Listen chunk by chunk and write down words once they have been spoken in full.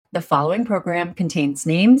The following program contains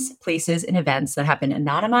names, places, and events that have been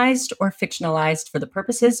anonymized or fictionalized for the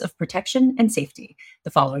purposes of protection and safety.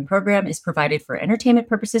 The following program is provided for entertainment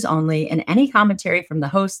purposes only, and any commentary from the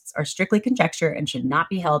hosts are strictly conjecture and should not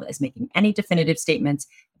be held as making any definitive statements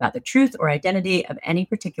about the truth or identity of any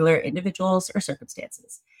particular individuals or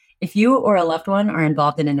circumstances. If you or a loved one are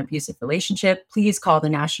involved in an abusive relationship, please call the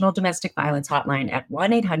National Domestic Violence Hotline at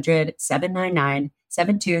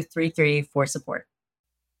 1-800-799-7233 for support.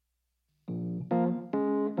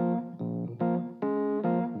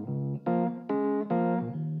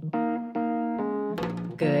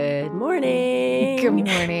 Good morning. Good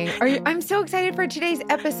morning. I'm so excited for today's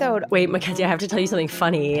episode. Wait, Mackenzie, I have to tell you something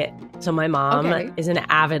funny. So my mom is an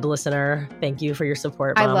avid listener. Thank you for your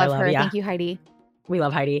support, Mom. I love her. Thank you, Heidi. We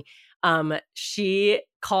love Heidi. She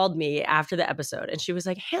called me after the episode and she was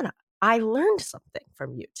like, Hannah, I learned something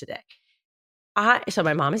from you today. So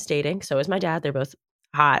my mom is dating. So is my dad. They're both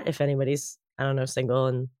hot. If anybody's, I don't know, single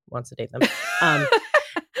and wants to date them.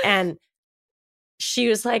 And she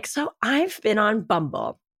was like, so I've been on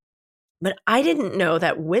Bumble, but I didn't know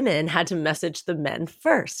that women had to message the men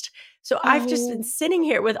first. So I've just been sitting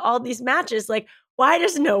here with all these matches. Like, why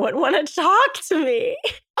does no one want to talk to me?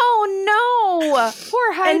 Oh, no.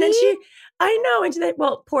 Poor Heidi. And then I know. And she's like,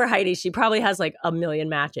 well, poor Heidi, she probably has like a million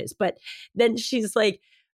matches. But then she's like,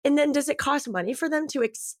 and then does it cost money for them to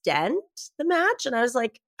extend the match? And I was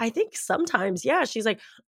like, I think sometimes, yeah. She's like,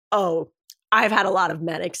 oh, I've had a lot of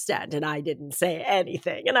men extend and I didn't say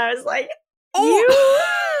anything. And I was like, you.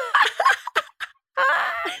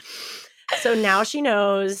 So now she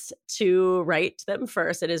knows to write them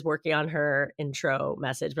first. It is working on her intro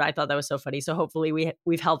message, but I thought that was so funny. So hopefully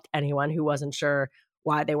we've helped anyone who wasn't sure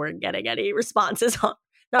why they weren't getting any responses on,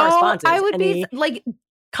 I would be like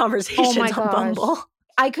conversations on Bumble.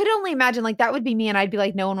 I could only imagine like that would be me, and I'd be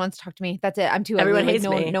like, no one wants to talk to me. That's it. I'm too Everyone ugly. hates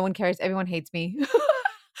Like, me. No one cares. Everyone hates me.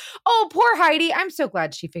 Oh, poor Heidi. I'm so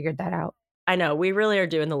glad she figured that out. I know. We really are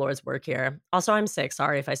doing the Lord's work here. Also, I'm sick.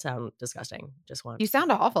 Sorry if I sound disgusting. Just one. You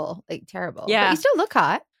sound awful, like terrible. Yeah. But you still look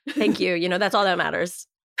hot. Thank you. You know, that's all that matters.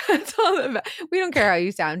 That's all that matters. We don't care how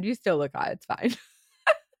you sound. You still look hot. It's fine.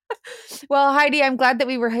 Well, Heidi, I'm glad that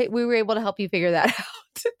we were able to help you figure that out.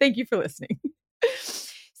 Thank you for listening.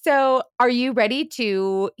 So are you ready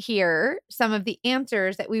to hear some of the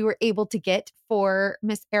answers that we were able to get for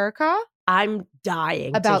Miss Erica? I'm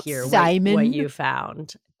dying about to hear Simon. What you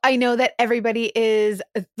found. I know that everybody is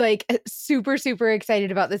like super, super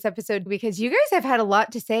excited about this episode because you guys have had a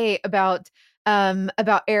lot to say about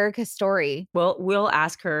Erica's story. Well, we'll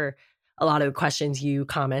ask her a lot of the questions you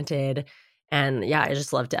commented. And yeah, I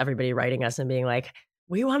just loved everybody writing us and being like,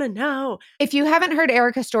 we want to know. If you haven't heard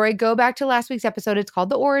Erica's story, go back to last week's episode. It's called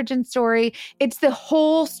The Origin Story. It's the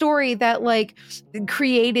whole story that that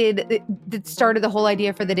started the whole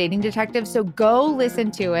idea for the dating detective. So go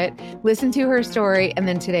listen to it, listen to her story. And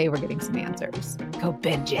then today we're getting some answers. Go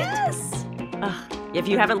binge it. Yes. If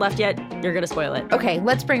you haven't left yet, you're going to spoil it. Okay,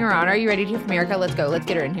 let's bring her on. Are you ready to hear from Erica? Let's go. Let's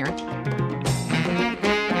get her in here.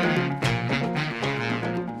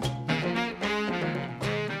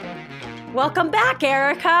 Welcome back,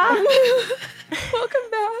 Erica. Welcome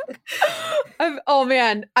back. Oh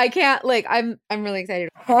man, I can't I'm really excited.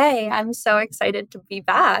 Hey, I'm so excited to be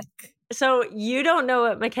back. So you don't know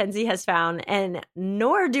what Mackenzie has found, and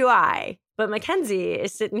nor do I. But Mackenzie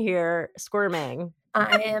is sitting here squirming.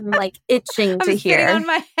 I am itching to hear. I'm on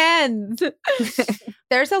my hands.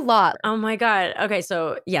 There's a lot. Oh my God. Okay,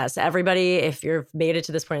 so yes, everybody, if you've made it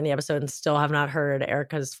to this point in the episode and still have not heard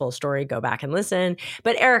Erica's full story, go back and listen.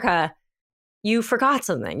 But Erica, you forgot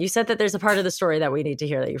something. You said that there's a part of the story that we need to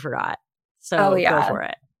hear that you forgot. So go for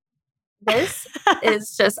it. This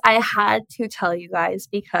is just, I had to tell you guys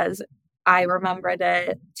because I remembered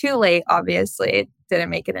it too late, obviously.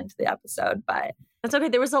 Didn't make it into the episode, but that's okay.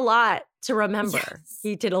 There was a lot to remember. Yes.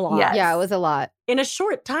 He did a lot. Yes. Yeah, it was a lot. In a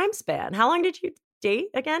short time span. How long did you date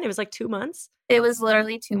again? It was 2 months? It was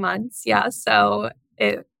literally 2 months. Yeah. So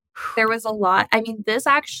there was a lot. I mean, this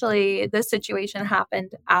situation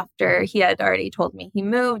happened after he had already told me he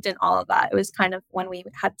moved and all of that. It was kind of when we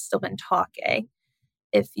had still been talking.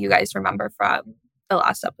 If you guys remember from the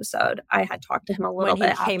last episode, I had talked to him a little bit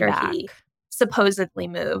after he supposedly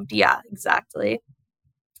moved. Yeah, exactly.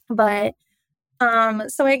 But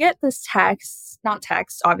so I get this not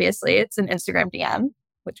text, obviously. It's an Instagram DM,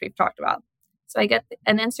 which we've talked about. So I get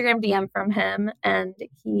an Instagram DM from him and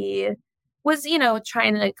he was,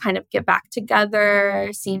 trying to kind of get back together,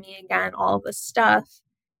 see me again, all of this stuff.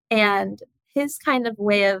 And his kind of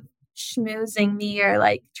way of schmoozing me or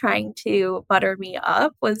trying to butter me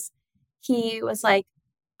up was he was like,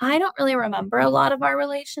 I don't really remember a lot of our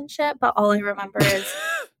relationship, but all I remember is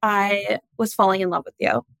I was falling in love with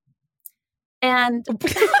you. And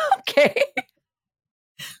Okay.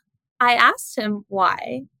 I asked him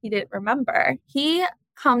why. He didn't remember. He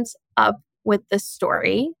comes up with this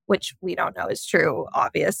story, which we don't know is true,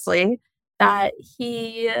 obviously, that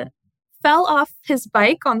he fell off his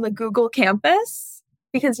bike on the Google campus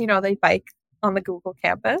because, they bike on the Google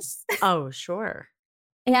campus. Oh, sure.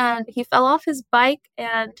 And he fell off his bike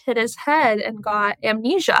and hit his head and got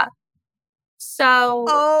amnesia. So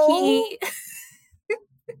he...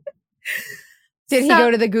 Did he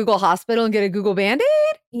go to the Google hospital and get a Google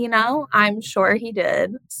Band-Aid? I'm sure he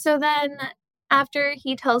did. So then after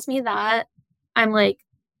he tells me that, I'm like,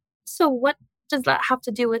 so what does that have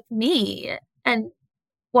to do with me? And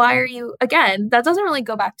why are you, again, that doesn't really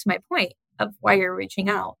go back to my point of why you're reaching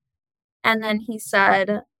out. And then he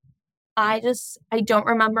said, I don't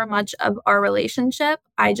remember much of our relationship.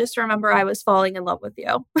 I just remember I was falling in love with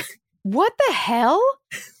you. What the hell?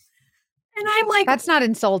 And I'm like, that's not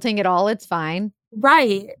insulting at all. It's fine.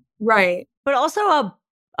 Right. But also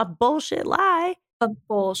a bullshit lie. A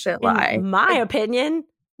bullshit lie. In my opinion.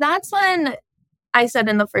 That's when I said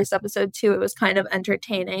in the first episode too, it was kind of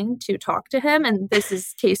entertaining to talk to him. And this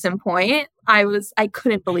is case in point. I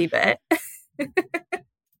couldn't believe it.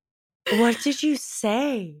 What did you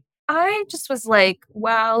say? I just was like,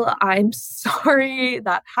 well, I'm sorry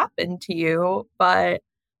that happened to you, but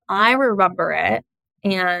I remember it.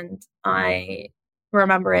 And I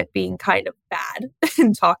remember it being kind of bad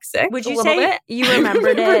and toxic. Would you say you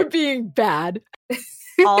remembered it being bad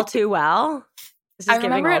all too well? This is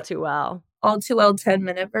giving all too well. All too well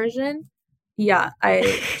 10-minute version. Yeah,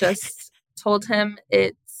 I just told him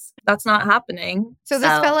that's not happening. So this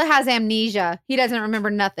fella has amnesia. He doesn't remember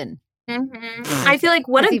nothing. Mm-hmm. I feel like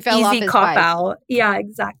what an easy cop out. Yeah,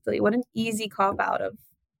 exactly. What an easy cop out of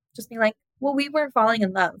just being like, well, we were falling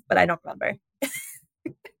in love, but I don't remember.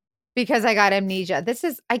 Because I got amnesia.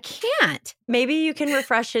 I can't. Maybe you can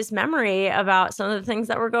refresh his memory about some of the things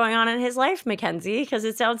that were going on in his life, Mackenzie, because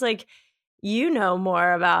it sounds like you know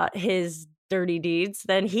more about his dirty deeds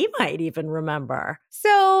than he might even remember.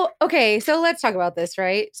 So let's talk about this,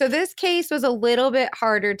 right? So this case was a little bit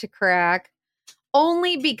harder to crack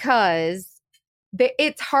only because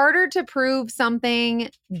it's harder to prove something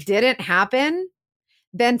didn't happen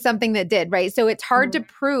than something that did, right? So it's hard to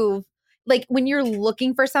prove. Like when you're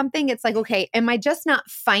looking for something, it's like, okay, am I just not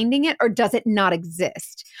finding it or does it not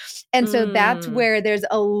exist? And so that's where there's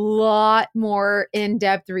a lot more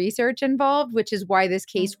in-depth research involved, which is why this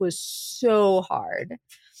case was so hard.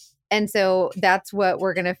 And so that's what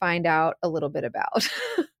we're going to find out a little bit about.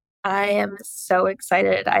 I am so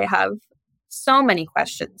excited. I have so many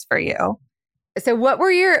questions for you. So what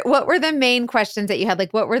were the main questions that you had?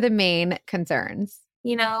 Like, what were the main concerns?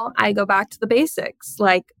 I go back to the basics.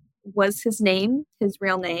 Like, was his name his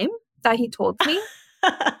real name that he told me?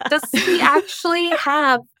 Does he actually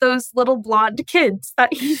have those little blonde kids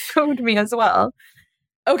that he showed me as well?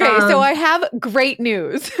 Okay, so I have great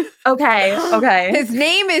news. Okay. His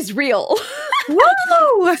name is real.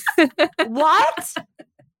 Whoa! What?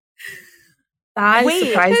 That is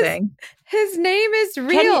surprising. His name is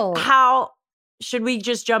real. How should we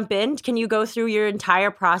just jump in? Can you go through your entire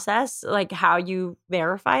process, like how you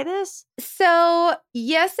verify this? So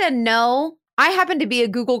yes and no. I happen to be a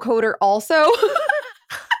Google coder also.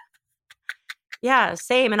 Yeah,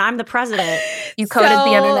 same. And I'm the president. You coded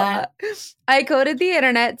the internet. I coded the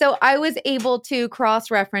internet. So I was able to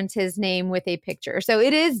cross-reference his name with a picture. So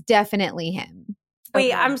it is definitely him.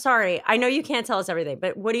 Wait, I'm sorry. I know you can't tell us everything,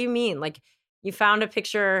 but what do you mean? Like you found a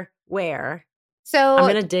picture where? So I'm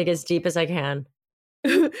going to dig as deep as I can.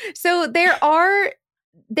 So there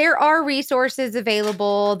are resources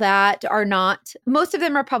available that are not, most of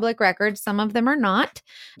them are public records, some of them are not,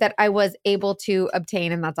 that I was able to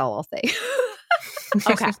obtain, and that's all I'll say.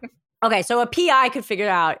 Okay, so a PI could figure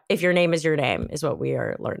out if your name is your name, is what we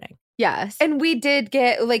are learning. Yes. And we did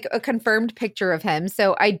get like a confirmed picture of him.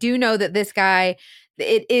 So I do know that this guy,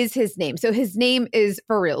 it is his name. So his name is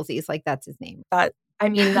for realsies, like that's his name. That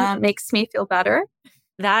makes me feel better.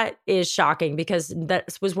 That is shocking because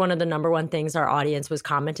that was one of the number one things our audience was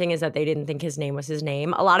commenting is that they didn't think his name was his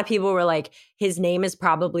name. A lot of people were like, his name is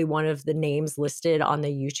probably one of the names listed on the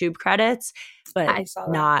YouTube credits, but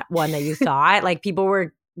not one that you thought. Like people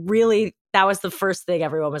were really, that was the first thing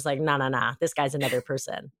everyone was like, nah, this guy's another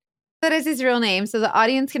person. That is his real name. So the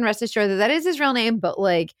audience can rest assured that is his real name. But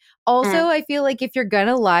like, also, I feel like if you're going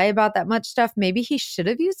to lie about that much stuff, maybe he should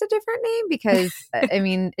have used a different name because, I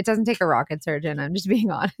mean, it doesn't take a rocket surgeon. I'm just being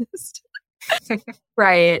honest.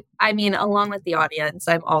 Right. I mean, along with the audience,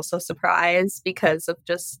 I'm also surprised because of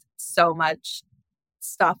just so much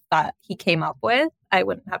stuff that he came up with. I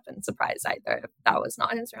wouldn't have been surprised either if that was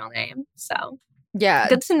not his real name. So Yeah.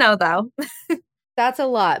 good to know, though. That's a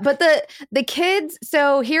lot. But the kids,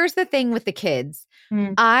 so here's the thing with the kids.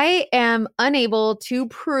 Mm. I am unable to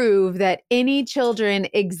prove that any children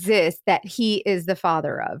exist that he is the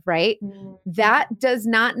father of, right? That does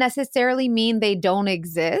not necessarily mean they don't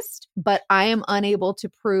exist, but I am unable to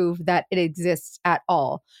prove that it exists at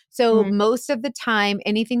all. So most of the time,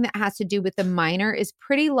 anything that has to do with the minor is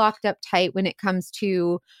pretty locked up tight when it comes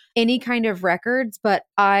to any kind of records, but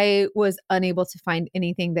I was unable to find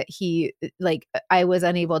anything that I was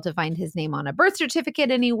unable to find his name on a birth certificate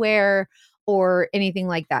anywhere or anything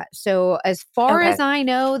like that. So as far as I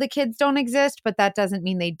know, the kids don't exist, but that doesn't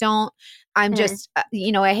mean they don't. I'm just,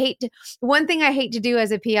 one thing I hate to do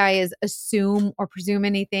as a PI is assume or presume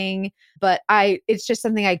anything, but it's just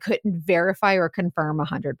something I couldn't verify or confirm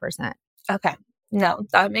 100%. Okay. No,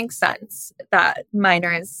 that makes sense. That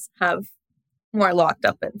minors have more locked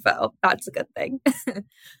up info. That's a good thing.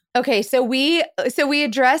 Okay. So we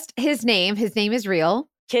addressed his name. His name is real.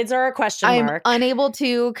 Kids are a question mark. I'm unable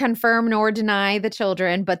to confirm nor deny the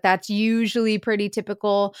children, but that's usually pretty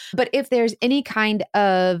typical. But if there's any kind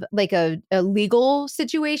of like a legal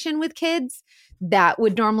situation with kids, that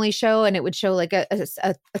would normally show, and it would show like a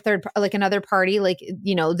third, like another party, like,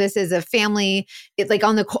 this is a family. It like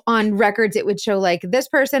on records, it would show like this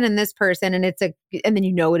person and this person, and and then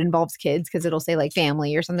it involves kids because it'll say like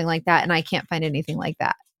family or something like that, and I can't find anything like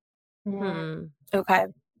that. Okay.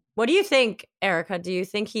 What do you think, Erica? Do you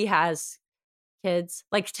think he has kids?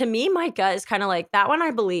 Like, to me, my gut is kind of like that one.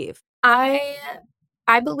 I believe. I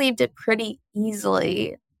believed it pretty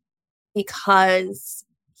easily because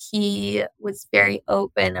he was very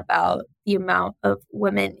open about the amount of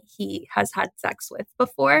women he has had sex with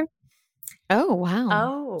before. Oh, wow.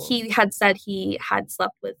 Oh. He had said he had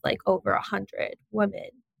slept with like over 100 women.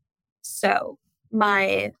 So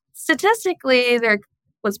statistically, there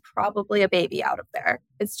was probably a baby out of there.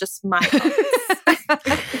 It's just my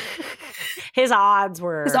odds. His odds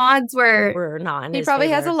were not in he his probably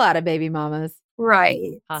favor. has a lot of baby mamas.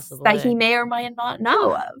 Right. Possibly. That he may or might not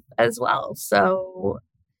know of as well. So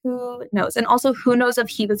who knows? And also, who knows if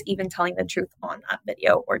he was even telling the truth on that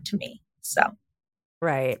video or to me. So.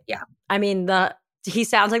 Right. Yeah. I mean, he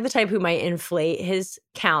sounds like the type who might inflate his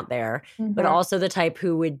count there, but also the type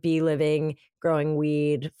who would be growing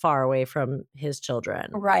weed far away from his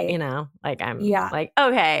children. Right. Like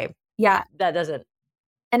okay. Yeah. That doesn't.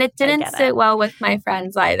 And it didn't sit well with my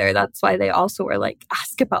friends either. That's why they also were like,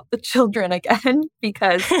 ask about the children again,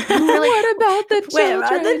 because what about the children? Where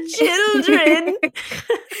are the children?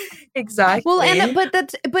 Exactly. Well,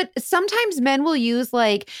 but sometimes men will use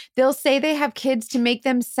they'll say they have kids to make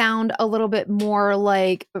them sound a little bit more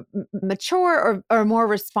like mature or more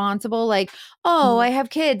responsible. Like, oh, I have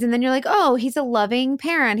kids. And then you're like, oh, he's a loving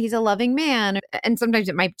parent. He's a loving man. And sometimes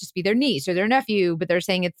it might just be their niece or their nephew, but they're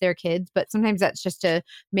saying it's their kids. But sometimes that's just to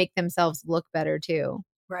make themselves look better too.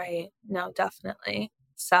 Right. No, definitely.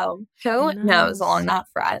 So who knows along that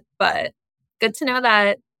front, but good to know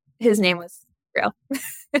that his name was real.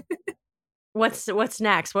 What's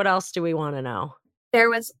next? What else do we want to know?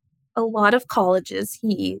 There was a lot of colleges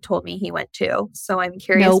he told me he went to, so I'm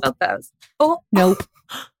curious about those. Oh, nope.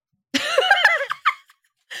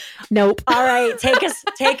 Nope. All right, take us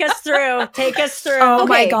through. Oh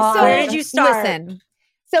my God. So where did you start? Listen.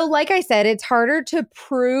 So like I said, it's harder to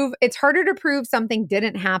prove something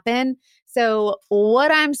didn't happen. So what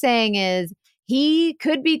I'm saying is he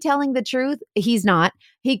could be telling the truth. He's not.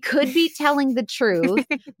 He could be telling the truth,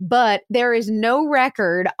 but there is no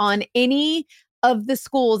record on any of the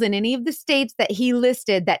schools in any of the states that he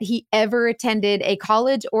listed that he ever attended a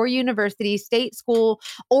college or university, state school,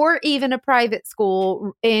 or even a private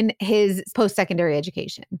school in his post-secondary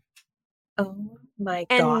education. Oh my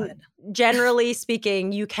God. And generally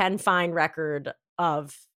speaking, you can find record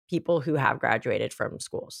of people who have graduated from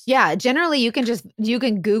schools. Yeah, generally you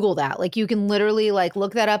can Google that. Like you can literally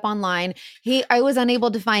look that up online. I was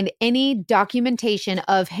unable to find any documentation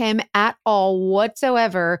of him at all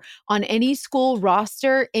whatsoever on any school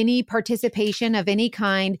roster, any participation of any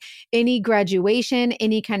kind, any graduation,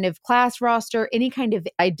 any kind of class roster,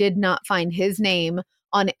 I did not find his name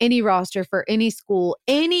on any roster for any school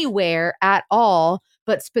anywhere at all,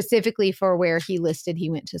 but specifically for where he listed he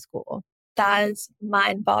went to school. That is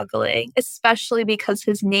mind-boggling, especially because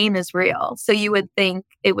his name is real. So you would think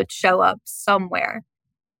it would show up somewhere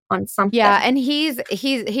on something. Yeah, and he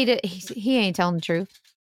ain't telling the truth.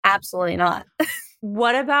 Absolutely not.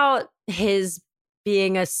 What about his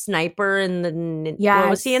being a sniper in the Yeah,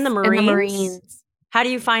 was he in the Marines? In the Marines. How do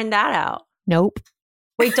you find that out? Nope.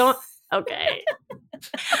 Wait, don't. Okay.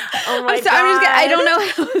 Oh my I'm sorry, God. I don't know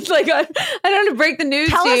how it's like. I don't know to break the news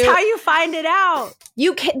Tell to us you. how you find it out.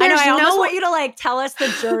 You can. I know. There's I almost no. want you to like tell us the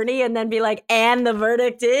journey and then be like, and the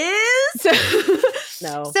verdict is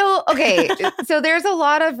no. So okay. So there's a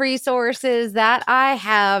lot of resources that I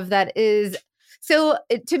have that is. So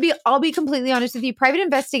I'll be completely honest with you, private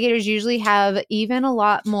investigators usually have even a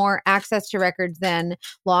lot more access to records than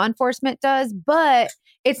law enforcement does, but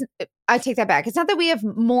I take that back. It's not that we have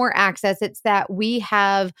more access. It's that we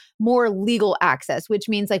have more legal access, which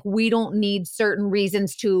means like we don't need certain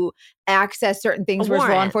reasons to access certain things, whereas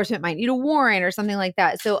law enforcement might need a warrant or something like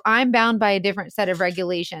that. So I'm bound by a different set of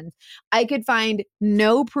regulations. I could find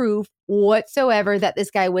no proof whatsoever that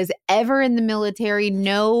this guy was ever in the military.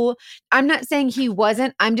 No, I'm not saying he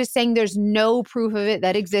wasn't. I'm just saying there's no proof of it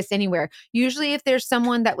that exists anywhere. Usually if there's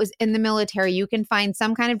someone that was in the military, you can find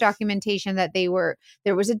some kind of documentation that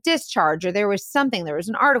there was a discharge or there was something, there was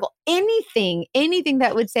an article, anything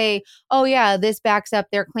that would say, oh yeah, this backs up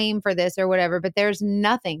their claim for this or whatever. But there's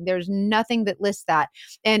nothing that lists that.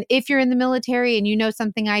 And if you're in the military and you know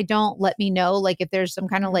something I don't, let me know. Like if there's some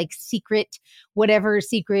kind of like secret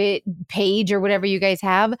page or whatever you guys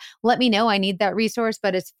have, let me know. I need that resource.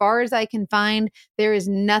 But as far as I can find, there is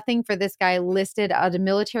nothing for this guy listed as a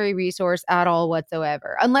military resource at all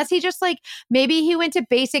whatsoever. Unless he just like, maybe he went to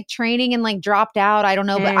basic training and like dropped out. I don't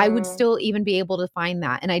know, but I would still even be able to find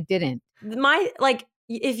that. And I didn't.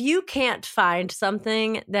 If you can't find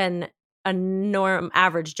something, then a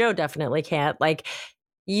average Joe definitely can't. Like,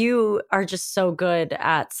 you are just so good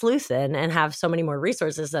at sleuthing and have so many more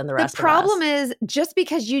resources than the rest of us. The problem is just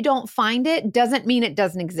because you don't find it doesn't mean it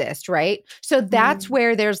doesn't exist, right? So that's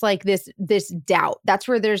where there's like this doubt. That's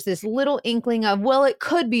where there's this little inkling of, well, it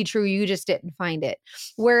could be true. You just didn't find it.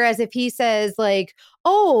 Whereas if he says like,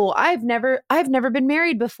 oh, I've never been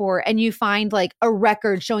married before, and you find like a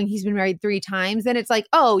record showing he's been married 3 times, then it's like,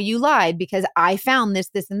 oh, you lied because I found this,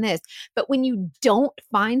 this, and this. But when you don't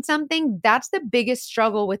find something, that's the biggest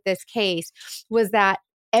struggle with this case, was that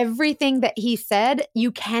everything that he said, you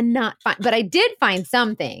cannot find. But I did find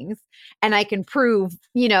some things, and I can prove,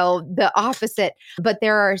 the opposite. But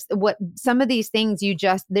there are some of these things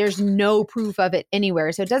there's no proof of it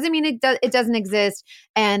anywhere. So it doesn't mean it doesn't exist,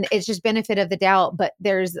 and it's just benefit of the doubt. But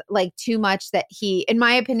there's like too much that in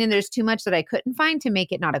my opinion, there's too much that I couldn't find to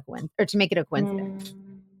make it not a coincidence, or to make it a coincidence.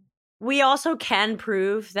 We also can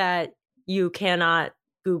prove that you cannot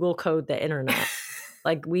Google code the internet.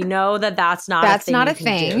 Like, we know that's not a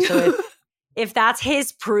thing. So if that's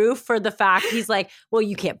his proof for the fact, he's like, well,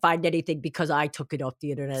 you can't find anything because I took it off the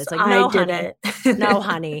internet. It's like, no, honey. No,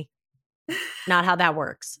 honey. Not how that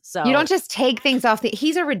works. So you don't just take things off that's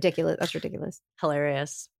ridiculous.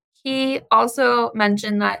 Hilarious. He also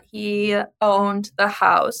mentioned that he owned the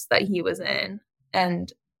house that he was in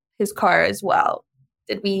and his car as well.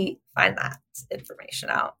 Did we find that information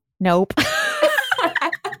out? Nope.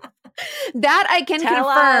 That I can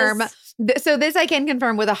confirm. So this I can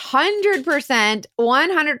confirm with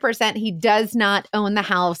 100%, he does not own the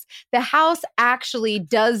house. The house actually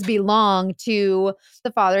does belong to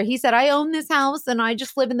the father. He said, I own this house and I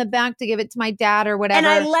just live in the back to give it to my dad or whatever. And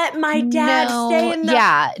I let my dad stay in the...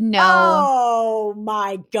 Yeah, no. Oh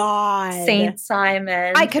my God. Saint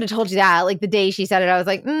Simon. I could have told you that. Like the day she said it, I was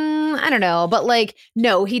like, I don't know. But like,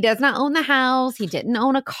 no, he does not own the house. He didn't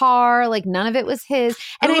own a car. Like none of it was his.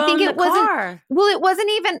 And I think it wasn't... Well, it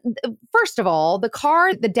wasn't even... First of all, the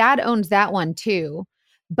car, the dad owns that one too.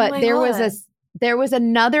 But there was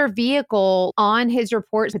another vehicle on his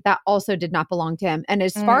report, but that also did not belong to him. And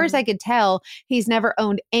as far as I could tell, he's never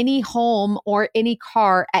owned any home or any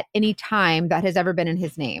car at any time that has ever been in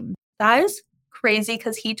his name. That is crazy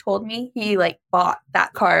because he told me he like bought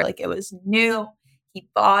that car. Like it was new. He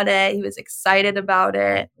bought it. He was excited about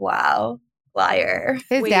it. Wow. Liar.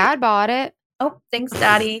 His dad bought it. Oh, thanks,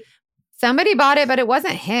 Daddy. Somebody bought it, but it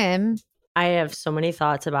wasn't him. I have so many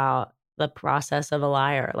thoughts about the process of a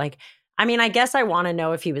liar. Like, I mean, I guess I want to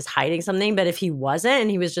know if he was hiding something, but if he wasn't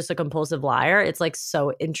and he was just a compulsive liar, it's like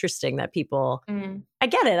so interesting that people, I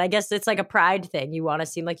get it. I guess it's like a pride thing. You want to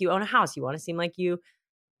seem like you own a house. You want to seem like you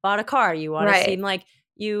bought a car. You want to seem like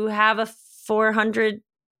you have a 400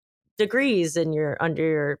 degrees under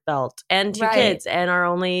your belt and 2 kids and are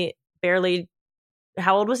only barely,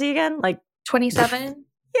 how old was he again? Like 27?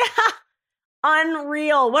 Yeah.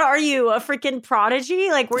 Unreal. What are you, a freaking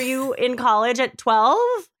prodigy? Like, were you in college at 12?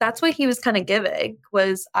 That's what he was kind of giving,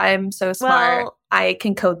 was I'm so smart, I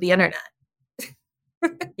can code the internet.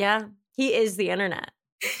 Yeah, he is the internet.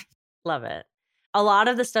 Love it. a lot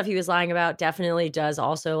of the stuff he was lying about definitely does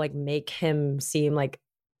also like make him seem like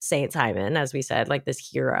Saint Simon, as we said, like this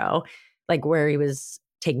hero, like where he was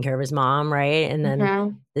taking care of his mom, right? And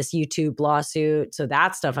then this YouTube lawsuit. So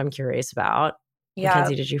that stuff I'm curious about. Yeah.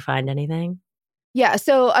 Mackenzie, did you find anything? Yeah.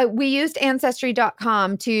 So we used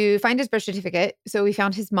Ancestry.com to find his birth certificate. So we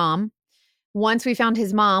found his mom. Once we found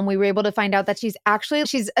his mom, we were able to find out that she's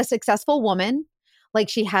a successful woman. Like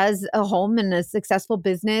she has a home and a successful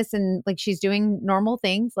business, and like she's doing normal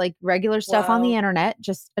things, like regular stuff on the internet,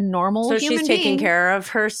 just a normal so human she's being. taking care of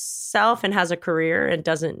herself and has a career and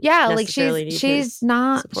doesn't like necessarily she's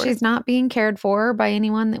not being cared for by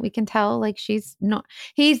anyone that we can tell. Like she's not,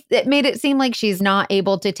 it made it seem like she's not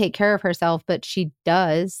able to take care of herself, but she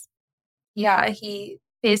does. Yeah, he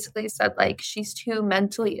basically said like she's too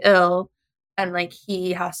mentally ill and like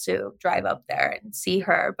he has to drive up there and see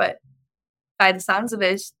her, but by the sounds of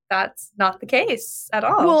it, that's not the case at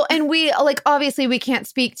all. Well, and we like obviously we can't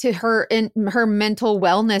speak to her in her mental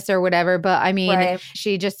wellness or whatever, but I mean,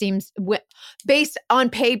 she just seems based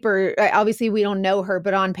on paper. Obviously, we don't know her,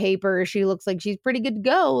 but on paper, she looks like she's pretty good to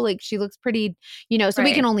go. Like she looks pretty, so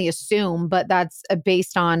we can only assume, but that's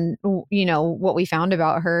based on what we found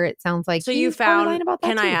about her. It sounds like so. You found?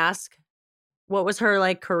 Can I ask, what was her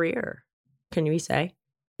like career? Can we say?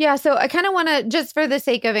 Yeah, so I kind of want to, just for the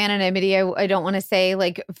sake of anonymity, I don't want to say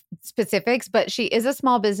like specifics, but she is a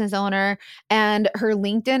small business owner and her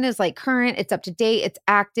LinkedIn is like current, it's up to date, it's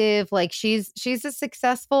active. Like she's a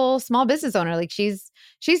successful small business owner. Like she's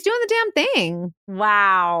doing the damn thing.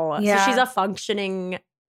 Wow. Yeah. So she's a functioning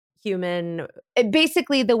human.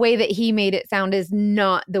 Basically, the way that he made it sound is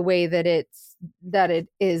not the way that it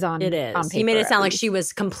is on paper. He made it sound like she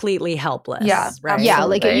was completely helpless. Yeah. Right. Yeah.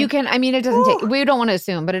 Like you can, I mean, it doesn't take, we don't want to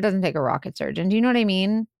assume, but it doesn't take a rocket surgeon. Do you know what I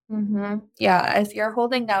mean? Mm-hmm. Yeah. If you're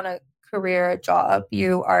holding down a career, a job,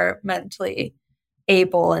 you are mentally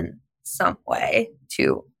able in some way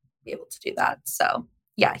to be able to do that. So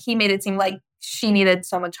yeah, he made it seem like she needed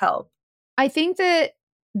so much help. I think that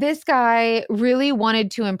this guy really wanted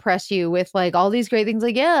to impress you with like all these great things.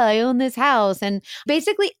 Like, yeah, I own this house. And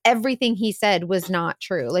basically everything he said was not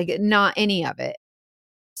true. Like not any of it.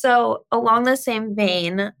 So along the same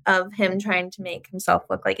vein of him trying to make himself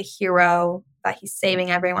look like a hero, that he's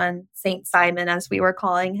saving everyone, Saint Simon, as we were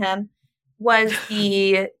calling him, was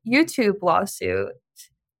the YouTube lawsuit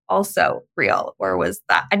also real? Or was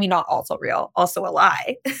that, I mean, not also real, also a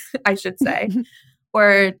lie, I should say.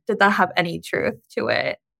 Or did that have any truth to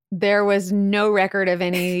it? There was no record of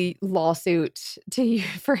any lawsuit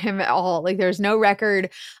for him at all. Like there's no record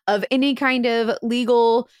of any kind of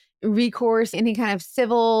legal recourse, any kind of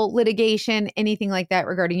civil litigation, anything like that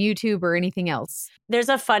regarding YouTube or anything else. There's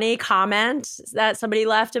a funny comment that somebody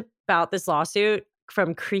left about this lawsuit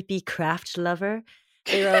from Creepy Craft Lover.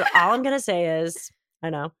 They wrote, all I'm going to say is,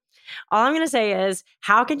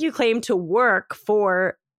 how can you claim to work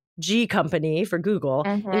for G company, for Google,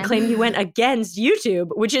 and claim you went against YouTube,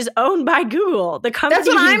 which is owned by Google, the company That's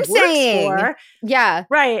what I'm saying. For. Yeah.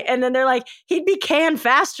 Right. And then they're like, he'd be canned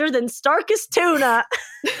faster than Starkist tuna.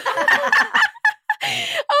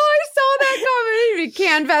 I saw that comment. He'd be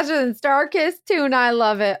canned faster than Starkist tuna. I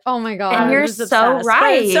love it. Oh my God. And you're so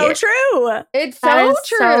right. It's so true. It's so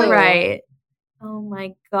true. So right. Oh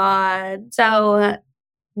my God. So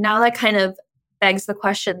now that kind of begs the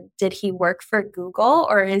question, did he work for Google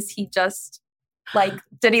or is he just like,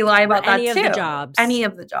 did he lie about that too? Any of the jobs. Any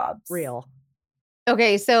of the jobs. Real.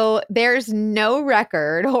 Okay, so there's no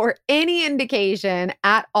record or any indication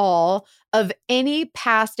at all of any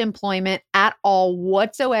past employment at all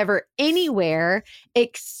whatsoever anywhere,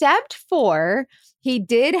 except for he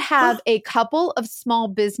did have a couple of small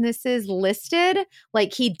businesses listed.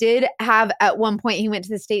 Like he did have at one point, he went to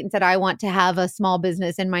the state and said, I want to have a small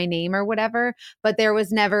business in my name or whatever, but there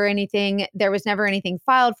was never anything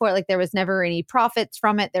filed for it. Like there was never any profits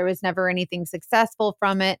from it. There was never anything successful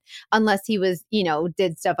from it unless he was,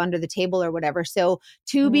 did stuff under the table or whatever. So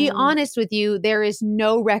to be honest with you, there is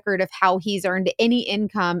no record of how he's earned any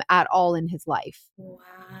income at all in his life.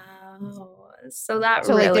 Wow. So like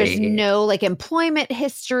there's no like employment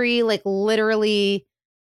history, like literally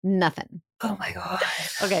nothing. Oh my God.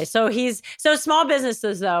 Okay. So small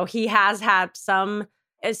businesses though, he has had some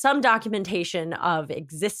documentation of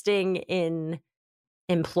existing in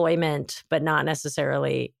employment, but not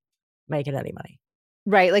necessarily making any money.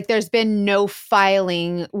 Right. Like there's been no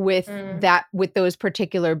filing with with those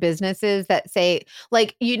particular businesses that say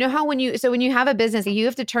like, how when you have a business, you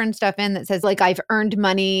have to turn stuff in that says like, I've earned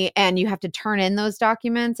money, and you have to turn in those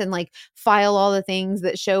documents and like file all the things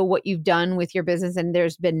that show what you've done with your business. And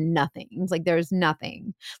there's been nothing. Like there's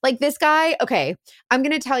nothing like this guy. Okay. I'm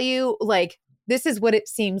going to tell you like this is what it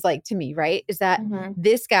seems like to me, right? Is that Mhm.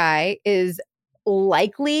 this guy is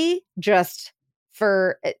likely just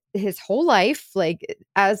for his whole life, like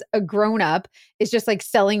as a grown up, is just like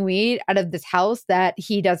selling weed out of this house that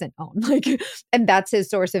he doesn't own. Like, and that's his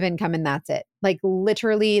source of income, and that's it. Like,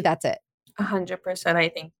 literally, that's it. 100%. I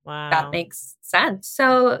think Wow. that makes sense.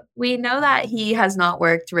 So we know that he has not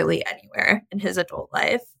worked really anywhere in his adult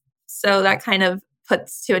life. So that kind of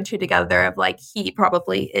puts two and two together of like, he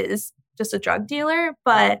probably is just a drug dealer.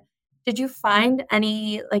 But did you find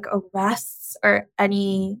any like arrests or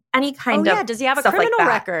any kind of does he have a stuff like criminal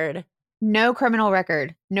that? record? No criminal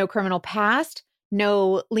record, no criminal past,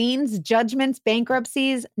 no liens, judgments,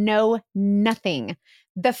 bankruptcies, no nothing.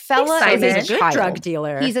 The fella Simon. is He's a a good child. drug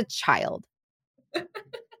dealer. He's a child.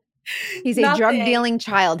 He's a Nothing. drug dealing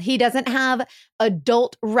child. He doesn't have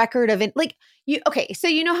adult record of it. Like you, okay. So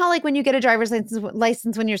you know how like when you get a driver's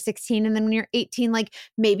license when you're 16 and then when you're 18, like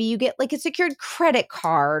maybe you get like a secured credit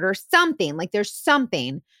card or something. Like there's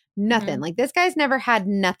something. Nothing. Like this guy's never had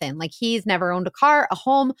nothing. Like he's never owned a car, a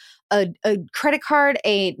home, a credit card,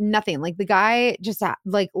 a nothing. Like the guy just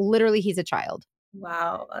like literally he's a child.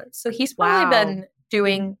 Wow. So he's probably been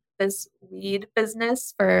doing this weed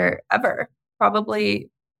business forever, probably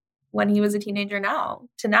when he was a teenager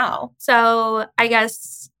to now. So I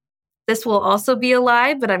guess this will also be a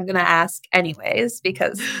lie, but I'm going to ask anyways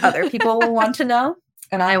because other people will want to know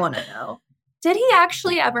and I want to know. Did he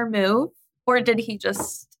actually ever move or did he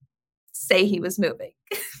just say he was moving?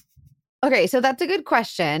 Okay, so that's a good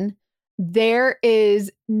question. There is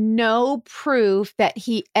no proof that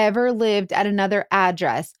he ever lived at another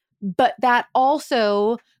address, but that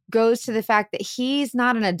also goes to the fact that he's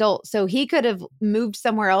not an adult. So he could have moved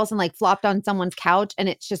somewhere else and like flopped on someone's couch and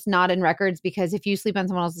it's just not in records because if you sleep on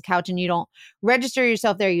someone else's couch and you don't register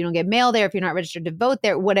yourself there, you don't get mail there, if you're not registered to vote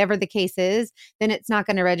there, whatever the case is, then it's not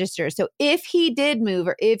going to register. So if he did move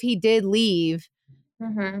or if he did leave,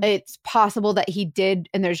 it's possible that he did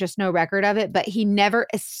and there's just no record of it, but he never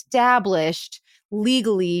established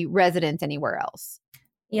legally residence anywhere else.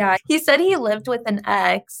 Yeah, he said he lived with an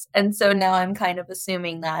ex. And so now I'm kind of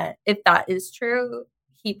assuming that if that is true,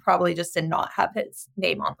 he probably just did not have his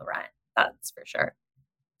name on the rent. That's for sure.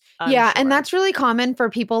 Yeah, and that's really common for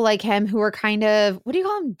people like him who are kind of, what do you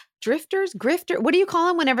call them? Drifters? Grifter? What do you call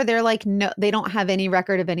them whenever they're like, no, they don't have any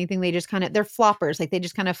record of anything. They just kind of, they're floppers. Like they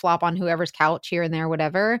just kind of flop on whoever's couch here and there,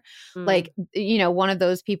 whatever. Like, you know, one of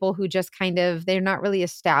those people who just kind of, they're not really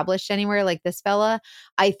established anywhere like this fella.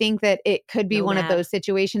 I think that it could be one of those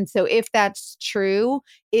situations. So if that's true,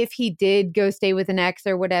 if he did go stay with an ex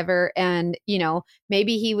or whatever, and, you know,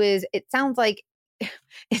 maybe he was, it sounds like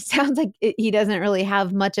he doesn't really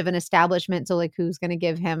have much of an establishment. So like, who's going to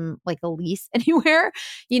give him like a lease anywhere,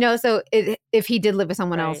 you know? So if he did live with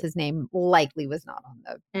someone else, his name likely was not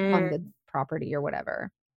on the property or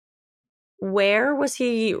whatever. Where was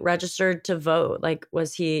he registered to vote? Like,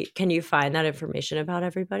 can you find that information about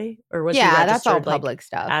everybody? Or was he registered, that's all public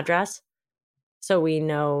stuff. Address? So we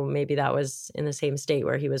know maybe that was in the same state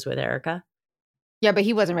where he was with Erica? Yeah, but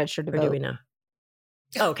he wasn't registered to vote. Or do we know?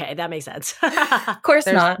 Okay, that makes sense. Of course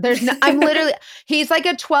not. There's no, I'm literally, he's like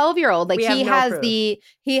a 12-year-old. Like he has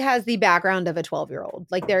the background of a 12-year-old.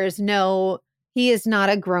 Like he is not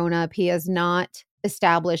a grown-up. He has not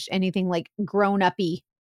established anything like grown-uppy.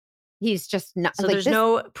 He's just not. So like, there's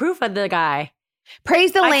no proof of the guy.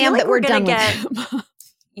 Praise the lamb that we're done with him.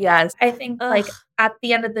 Yes. I think like at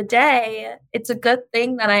the end of the day, it's a good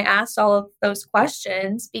thing that I asked all of those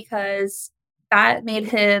questions because that made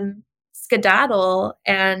him skedaddle.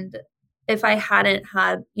 And if I hadn't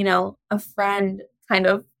had, you know, a friend kind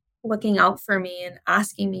of looking out for me and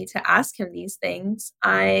asking me to ask him these things,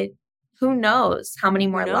 who knows how many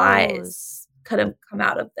more lies could have come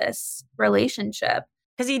out of this relationship.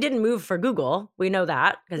 Because he didn't move for Google. We know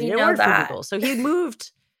that because he didn't work for Google. So he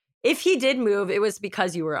moved. If he did move, it was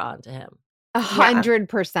because you were on to him.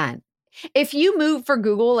 100%. If you move for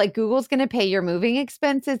Google, like Google's going to pay your moving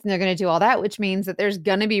expenses and they're going to do all that, which means that there's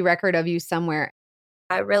going to be record of you somewhere.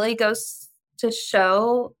 It really goes to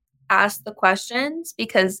show, ask the questions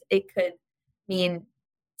because it could mean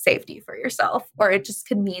safety for yourself, or it just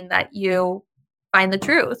could mean that you find the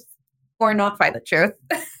truth or not find the truth.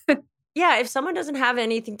 Yeah, if someone doesn't have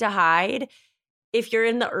anything to hide, if you're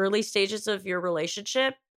in the early stages of your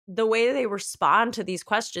relationship, the way they respond to these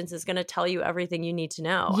questions is going to tell you everything you need to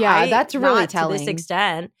know. Yeah, that's really telling. To this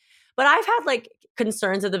extent. But I've had like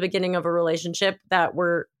concerns at the beginning of a relationship that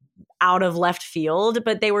were out of left field,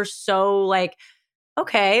 but they were so like,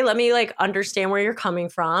 okay, let me like understand where you're coming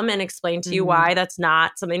from and explain to you why that's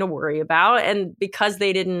not something to worry about. And because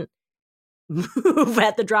they didn't move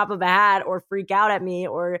at the drop of a hat or freak out at me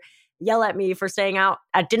or yell at me for staying out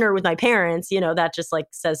at dinner with my parents. That just like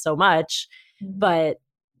says so much. But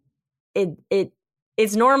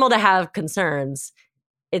it's normal to have concerns.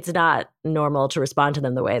 It's not normal to respond to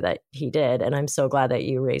them the way that he did. And I'm so glad that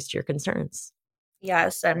you raised your concerns.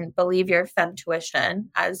 Yes, and believe your femtuition,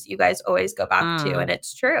 as you guys always go back to, and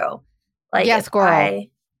it's true. Like, yes, girl. If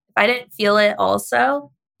I didn't feel it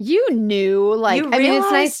also. You knew, like, I mean, it's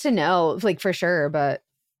nice realized- to know, like, for sure, but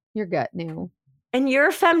your gut knew. And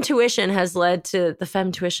your femtuition has led to the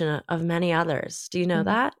femtuition of many others. Do you know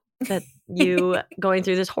that? That you going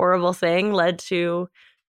through this horrible thing led to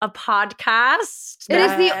a podcast? It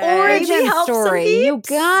is the that origin maybe helps some story. You peeps?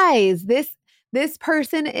 guys, this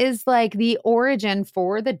person is like the origin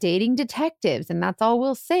for the dating detectives, and that's all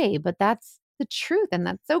we'll say, but that's the truth, and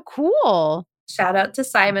that's so cool. Shout out to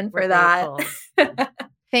Simon for We're that. grateful.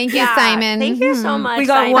 Thank you, Yeah, Simon. Thank you so much. We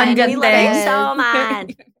got Simon. one good we love you thing. so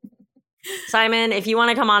much. Simon, if you want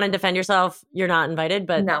to come on and defend yourself, you're not invited.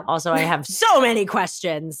 But No. also, I have so many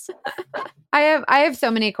questions. I have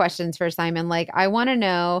so many questions for Simon. Like, I want to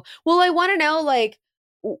know. Well, I want to know, like,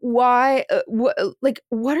 why? What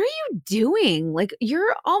are you doing? Like,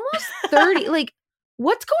 you're almost 30. Like,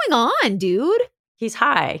 what's going on, dude? He's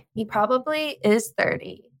high. He probably is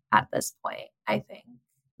 30 at this point, I think.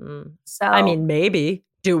 So I mean, maybe.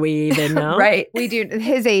 Do we even know? right. We do.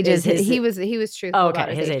 His age is. Is his- He was truthful. Oh, about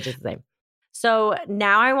okay. His age is the same. So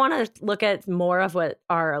now I want to look at more of what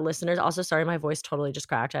our listeners. Also, sorry, my voice totally just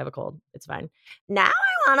cracked. I have a cold. It's fine. Now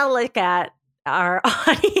I want to look at our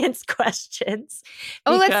audience questions.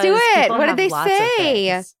 Oh, let's do because it. people What did have they lots of say?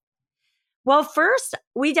 things. Well, first,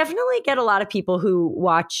 we definitely get a lot of people who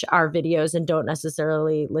watch our videos and don't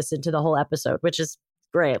necessarily listen to the whole episode, which is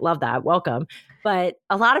great. Love that. Welcome. But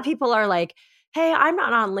a lot of people are like, hey, I'm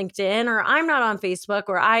not on LinkedIn or I'm not on Facebook,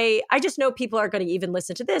 or I just know people are going to even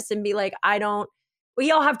listen to this and be like, we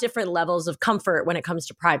all have different levels of comfort when it comes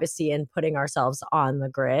to privacy and putting ourselves on the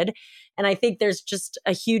grid. And I think there's just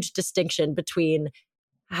a huge distinction between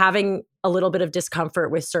having a little bit of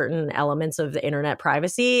discomfort with certain elements of the internet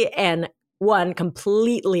privacy and one,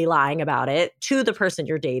 completely lying about it to the person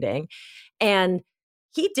you're dating. And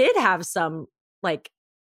he did have some, like,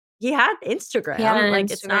 he had Instagram. He had an like,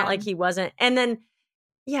 it's not Instagram. like he wasn't. And then,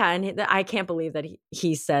 yeah, and I can't believe that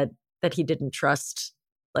he said that he didn't trust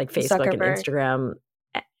like Facebook and Zuckerberg. Instagram,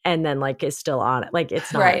 and then like is still on it. Like,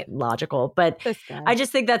 it's not Right. logical. But This guy. I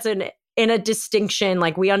just think that's in a distinction.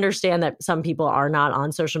 Like, we understand that some people are not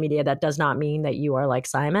on social media. That does not mean that you are like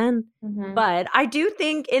Simon. Mhm. But I do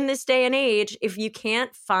think in this day and age, if you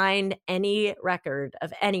can't find any record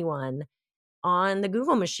of anyone on the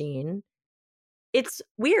Google machine, it's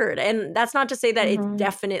weird. And that's not to say that Mhm. it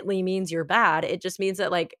definitely means you're bad. It just means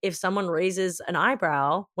that, like, if someone raises an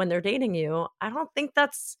eyebrow when they're dating you, I don't think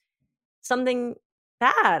that's something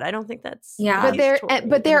bad. I don't think that's Yeah.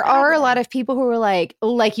 But there are a lot of people who are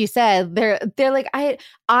like you said, they're like,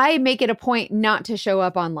 I make it a point not to show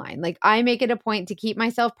up online. Like, I make it a point to keep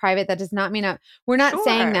myself private. That does not mean we're not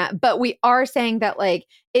saying Sure. that, but we are saying that, like,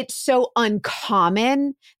 it's so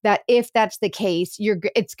uncommon that if that's the case,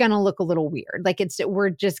 it's gonna look a little weird. Like, we're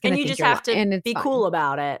just gonna and you think just you're have lying, and to it's be fine. cool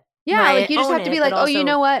about it. Yeah, Right, like, you just own have to be it, like, but oh, you also-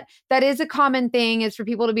 know what? That is a common thing, is for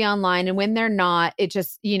people to be online, and when they're not, it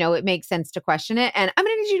just, it makes sense to question it. And I'm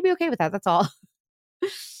gonna need you to be okay with that. That's all.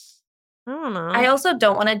 I don't know. I also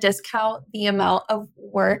don't want to discount the amount of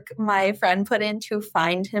work my friend put in to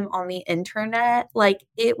find him on the internet. Like,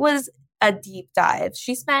 it was a deep dive.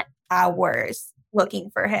 She spent hours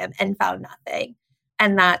looking for him and found nothing.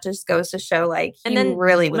 And that just goes to show, like, he And then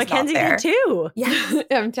really was Mackenzie not there. did too. Yes.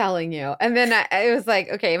 I'm telling you. And then I was like,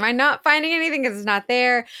 okay, am I not finding anything because it's not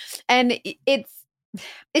there? And it's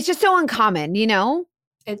just so uncommon,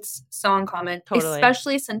 It's so uncommon, Totally.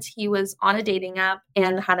 especially since he was on a dating app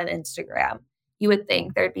and had an Instagram. You would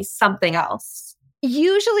think there'd be something else.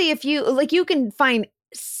 Usually if you can find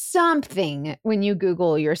something when you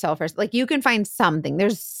Google yourself, or like, you can find something.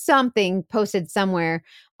 There's something posted somewhere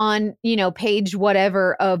on, page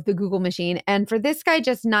whatever of the Google machine. And for this guy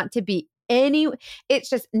just not to be it's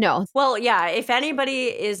just no. Well, yeah, if anybody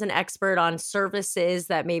is an expert on services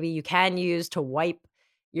that maybe you can use to wipe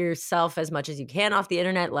yourself as much as you can off the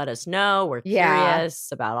internet, let us know. We're Yeah.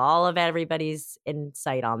 curious about all of everybody's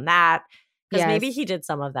insight on that. Because maybe Yes. he did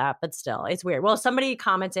some of that, but still, it's weird. Well, somebody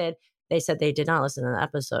commented, they said they did not listen to the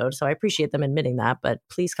episode. So I appreciate them admitting that, but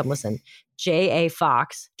please come listen. J.A.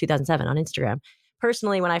 Fox, 2007 on Instagram.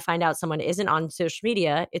 Personally, when I find out someone isn't on social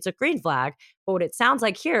media, it's a green flag. But what it sounds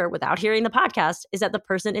like here, without hearing the podcast, is that the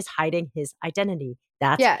person is hiding his identity.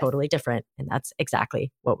 That's Yes. totally different. And that's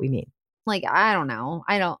exactly what we mean. Like, I don't know.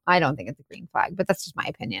 I don't think it's a green flag, but that's just my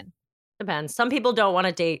opinion. Depends. Some people don't want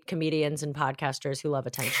to date comedians and podcasters who love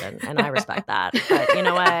attention, and I respect that. But you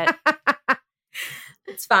know what?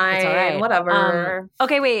 It's fine. It's all right. Whatever.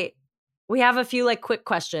 Okay, wait. We have a few like quick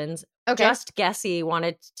questions. Okay. Just Guessy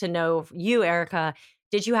wanted to know you, Erica,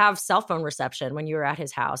 did you have cell phone reception when you were at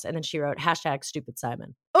his house? And then she wrote #stupid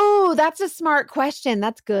Simon. Oh, that's a smart question.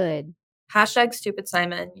 That's good. #stupid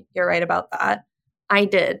Simon. You're right about that. I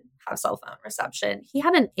did have cell phone reception. He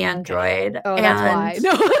had an Android. Oh, that's why.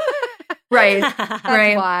 No. Right. That's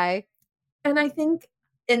right. why. And I think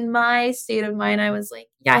in my state of mind, I was like,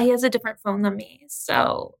 yeah, he has a different phone than me.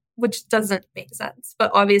 So, which doesn't make sense.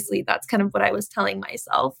 But obviously, that's kind of what I was telling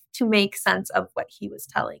myself to make sense of what he was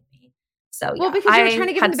telling me. So, yeah. Well, because you were trying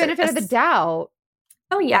to give him the benefit of the doubt.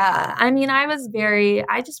 Oh, yeah. I mean, I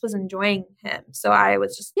just was enjoying him. So I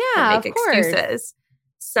was just Yeah, make excuses.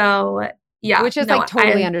 So, yeah. Which is like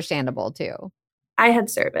totally understandable too. I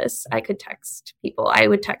had service. I could text people. I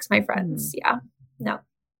would text my friends. Yeah. No.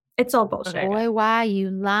 It's all bullshit. Okay. Boy, why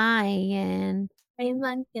you lying? He's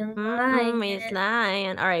lying. He's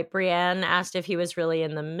lying. All right. Brienne asked if he was really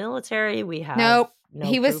in the military. We have Nope. no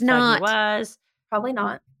He was proof that not. He was. Probably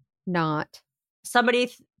not. Not.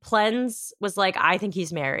 Somebody, Plens was like, I think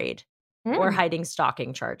he's married or hiding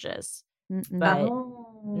stalking charges. Mm-mm. But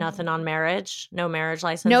nothing on marriage. No marriage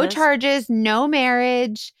licenses. No charges. No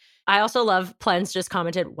marriage. I also love Plens just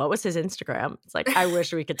commented, what was his Instagram? It's like, I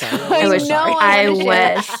wish we could tell you. I We're sorry. I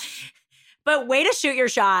wish. But way to shoot your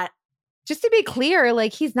shot. Just to be clear,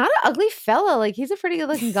 like, he's not an ugly fella. Like, he's a pretty good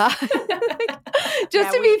looking guy.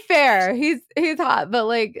 Just to be fair, he's hot, but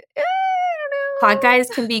like, I don't know. Hot guys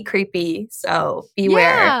can be creepy, so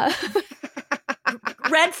beware. Yeah.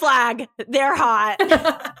 Red flag. They're hot.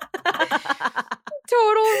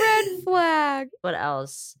 Total red flag. What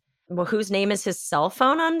else? Well, whose name is his cell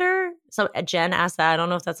phone under? So Jen asked that. I don't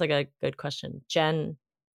know if that's like a good question. Jen,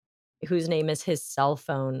 whose name is his cell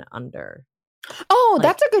phone under? Oh,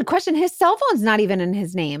 that's a good question. His cell phone's not even in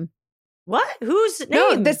his name. What? Whose name?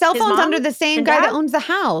 No, the cell His phone's mom under the same and guy dad? that owns the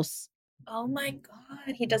house. Oh my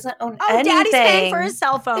God. He doesn't own Oh, anything. Daddy's paying for his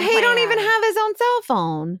cell phone. He don't even plan. have his own cell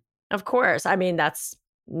phone. Of course. I mean, that's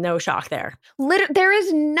no shock there. There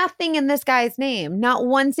is nothing in this guy's name. Not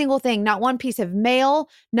one single thing. Not one piece of mail.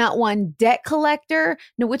 Not one debt collector.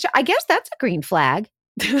 No, which I guess that's a green flag.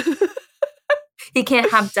 He can't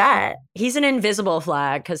have debt. He's an invisible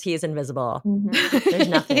flag because he is invisible. Mm-hmm. There's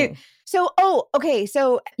nothing. So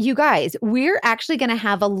you guys, we're actually going to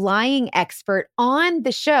have a lying expert on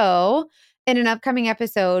the show in an upcoming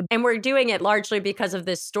episode. And we're doing it largely because of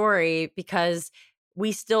this story, because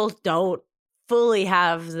we still don't fully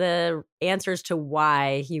have the answers to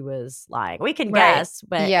why he was lying. We can guess,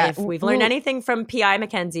 but if we've learned anything from P.I.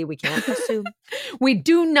 Mackenzie, we can't assume. We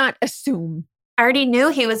do not assume. I already knew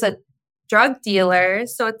he was a drug dealer,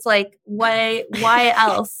 so it's like, why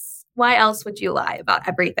else? Why else would you lie about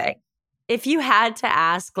everything? If you had to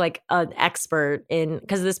ask like an expert in,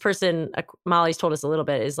 because this person, Molly's told us a little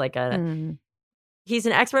bit, is like he's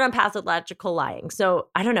an expert on pathological lying. So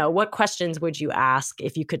I don't know, what questions would you ask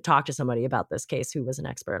if you could talk to somebody about this case who was an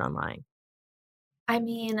expert on lying? I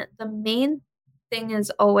mean, the main thing is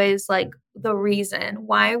always like the reason.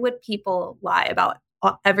 Why would people lie about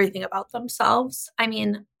everything about themselves? I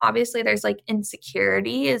mean, obviously there's like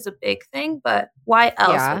insecurity is a big thing, but why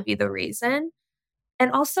else would be the reason?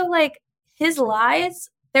 And also like his lies,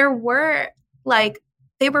 they were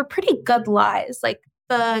pretty good lies. Like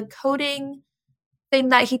the coding thing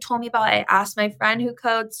that he told me about, I asked my friend who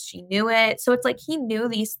codes, she knew it. So it's like he knew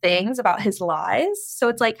these things about his lies. So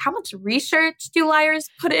it's like, how much research do liars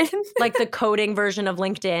put in? Like the coding version of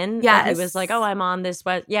LinkedIn? Yes. He was like, oh, I'm on this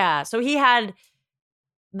web. Yeah. So he had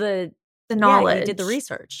the knowledge. He did the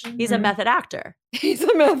research. Mm-hmm. He's a method actor. He's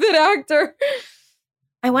a method actor.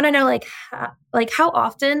 I want to know how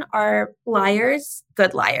often are liars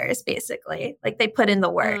good liars, basically? Like they put in the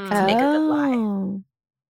work to make a good lie.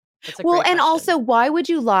 Well, and also, why would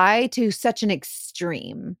you lie to such an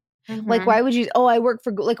extreme? Mm-hmm. Like, why would you, I work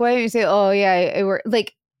for, like, why don't you say, oh, yeah, I work,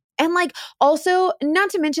 like, and like, also,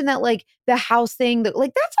 not to mention that, like, the house thing, that,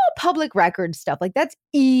 like, that's all public record stuff. Like, that's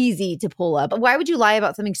easy to pull up. But why would you lie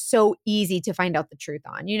about something so easy to find out the truth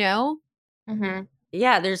on, you know? Mm-hmm.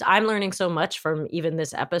 Yeah, I'm learning so much from even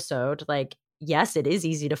this episode. Like, yes, it is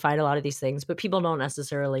easy to find a lot of these things, but people don't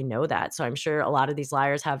necessarily know that. So I'm sure a lot of these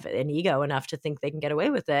liars have an ego enough to think they can get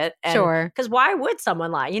away with it. And, sure. Because why would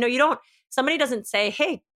someone lie? You know, somebody doesn't say,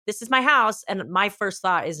 hey, this is my house. And my first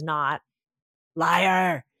thought is not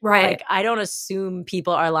liar. Right. Like, I don't assume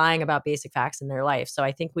people are lying about basic facts in their life. So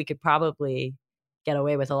I think we could probably get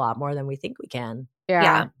away with a lot more than we think we can.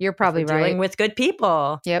 Yeah, you're probably We're right. dealing with good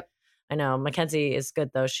people. Yep. I know. Mackenzie is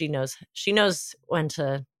good though. She knows when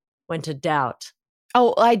to doubt.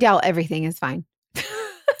 Oh, I doubt everything is fine.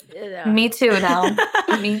 Me too now.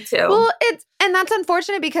 Me too. Well, and that's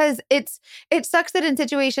unfortunate because it sucks that in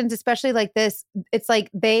situations, especially like this, it's like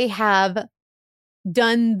they have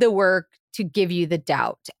done the work to give you the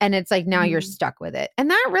doubt. And it's like now you're stuck with it. And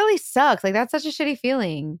that really sucks. Like that's such a shitty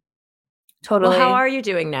feeling. Totally. Well, how are you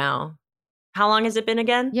doing now? How long has it been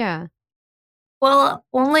again? Yeah. Well,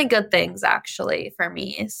 only good things actually for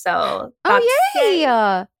me. So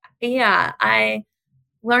Yay. Yeah, I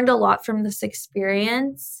learned a lot from this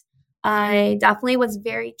experience. I definitely was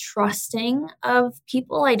very trusting of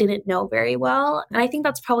people I didn't know very well. And I think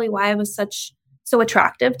that's probably why I was so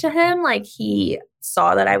attractive to him. Like he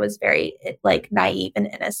saw that I was very like naive and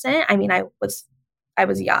innocent. I mean, I was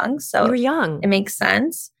young, so you were young. It makes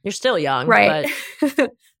sense. You're still young, right?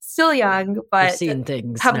 But still young, but you've seen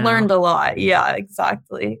things. Have now. learned a lot. Yeah,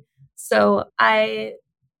 exactly. So I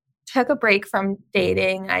took a break from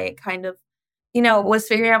dating. I kind of, was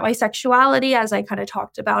figuring out my sexuality as I kind of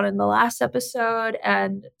talked about in the last episode,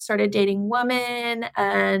 and started dating women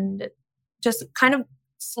and just kind of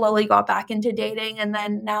slowly got back into dating. And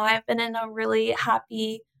then now I've been in a really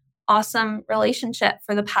happy, awesome relationship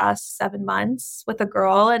for the past 7 months with a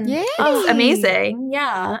girl. And it's amazing.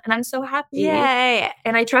 Yeah. And I'm so happy. Yay.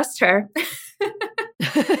 And I trust her.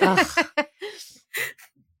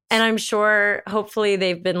 And I'm sure hopefully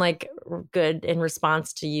they've been like good in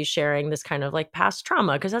response to you sharing this kind of like past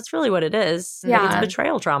trauma, because that's really what it is. Yeah. Like, it's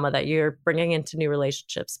betrayal trauma that you're bringing into new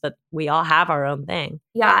relationships, but we all have our own thing.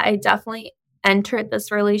 Yeah, I definitely entered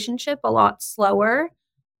this relationship a lot slower.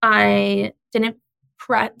 I didn't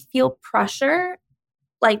feel pressure.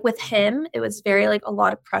 Like with him, it was very like a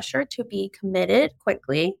lot of pressure to be committed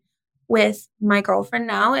quickly. With my girlfriend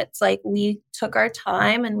now, it's like we took our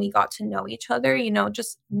time and we got to know each other,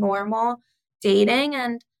 just normal dating,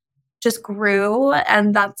 and just grew.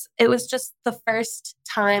 And it was just the first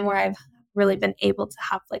time where I've really been able to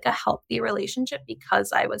have like a healthy relationship,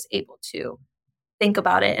 because I was able to think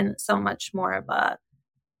about it in so much more of a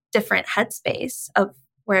different headspace of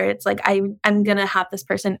where it's like, I'm going to have this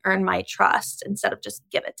person earn my trust instead of just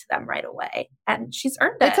give it to them right away. And she's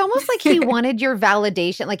earned it. It's almost like he wanted your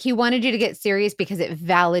validation. Like he wanted you to get serious because it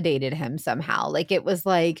validated him somehow. Like it was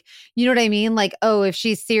like, you know what I mean? Like, oh, if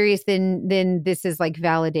she's serious, then this is like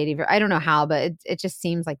validating her. I don't know how, but it just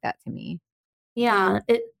seems like that to me. Yeah.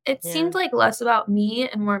 It seemed like less about me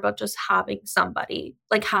and more about just having somebody,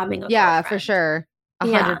 like having a girlfriend. For sure.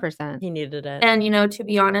 100%. He needed it. And, to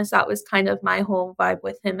be honest, that was kind of my whole vibe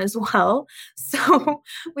with him as well. So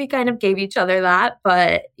we kind of gave each other that.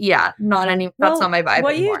 But yeah, that's not my vibe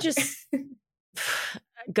anymore. You just...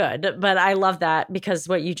 Good. But I love that, because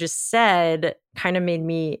what you just said kind of made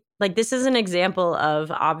me... Like, this is an example of,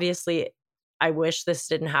 obviously, I wish this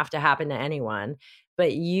didn't have to happen to anyone.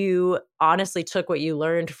 But you honestly took what you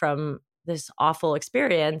learned from this awful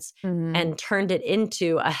experience and turned it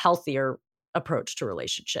into a healthier approach to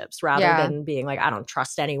relationships, rather than being like, I don't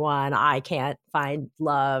trust anyone, I can't find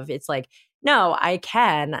love. It's like, no, I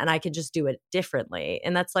can, and I could just do it differently.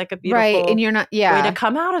 And that's like a beautiful and you're not way to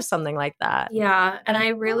come out of something like that. Yeah. And I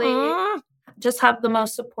really just have the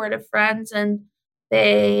most supportive friends, and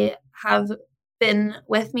they have been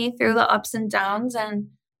with me through the ups and downs. And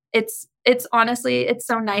it's honestly, it's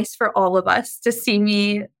so nice for all of us to see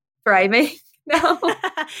me thriving. No.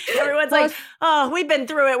 Everyone's like, oh, we've been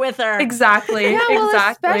through it with her. Exactly. Yeah, well,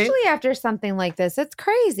 exactly. especially after something like this. It's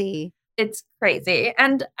crazy. It's crazy.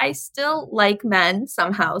 And I still like men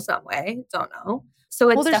somehow, some way. Don't know. So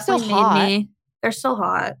it's definitely made me... They're still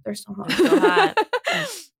hot. They're still hot. So hot.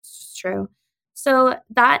 It's true. So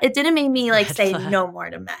that it didn't make me like say no more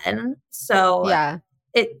to men. So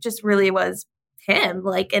it just really was him,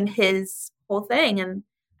 like, and his whole thing. And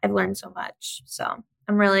I've learned so much. So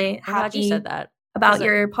I'm really happy you said that about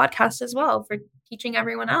your podcast as well, for teaching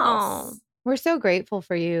everyone else. Oh, we're so grateful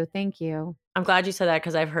for you. Thank you. I'm glad you said that,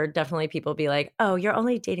 because I've heard definitely people be like, oh, you're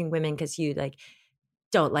only dating women because you like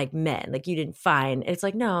don't like men. Like you didn't find. It's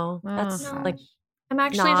like, no, that's like, I'm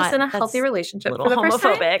actually just in a healthy relationship. A little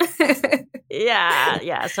homophobic.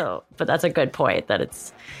 Yeah. So, but that's a good point that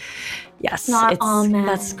it's, yes, not all men.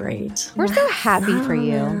 That's great. We're so happy for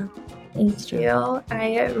you. Thank you.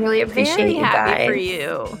 I really appreciate Very you happy guys. for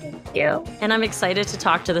you. Thank you. And I'm excited to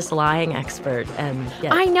talk to this lying expert and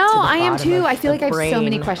get I know, to the I am bottom too. of I feel like I have so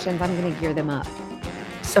many brain. questions. I'm going to gear them up.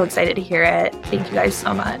 So excited to hear it. Thank you guys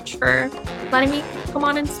so much for letting me come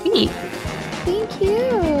on and speak. Thank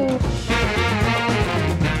you.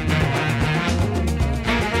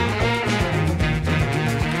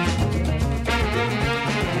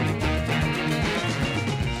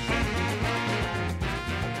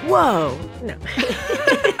 Whoa. No.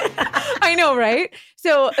 I know, right?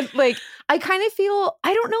 So like, I kind of feel,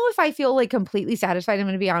 I don't know if I feel like completely satisfied. I'm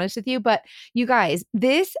going to be honest with you, but you guys,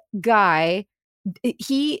 this guy,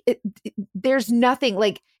 there's nothing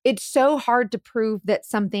like, it's so hard to prove that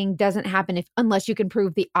something doesn't happen unless you can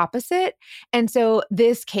prove the opposite. And so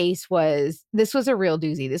this was a real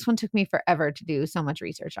doozy. This one took me forever to do so much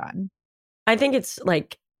research on. I think it's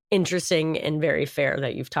like interesting and very fair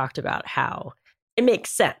that you've talked about how it makes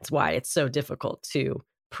sense why it's so difficult to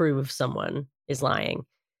prove someone is lying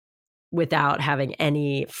without having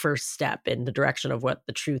any first step in the direction of what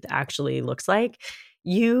the truth actually looks like.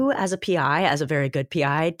 You, as a PI, as a very good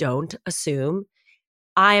PI, don't assume.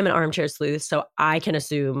 I am an armchair sleuth, so I can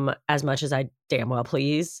assume as much as I damn well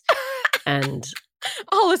please. And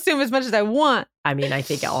I'll assume as much as I want. I mean, I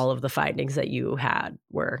think all of the findings that you had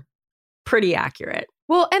were pretty accurate.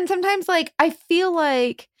 Well, and sometimes like I feel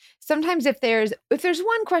like sometimes if there's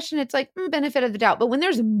one question, it's like benefit of the doubt. But when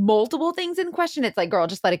there's multiple things in question, it's like, girl,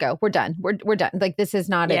 just let it go. We're done. We're done. Like this is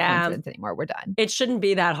not a coincidence anymore. We're done. It shouldn't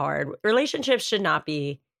be that hard. Relationships should not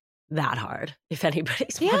be that hard, if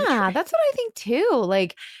anybody's wondering. Yeah, that's what I think too.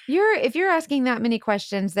 Like if you're asking that many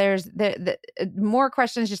questions, there's the more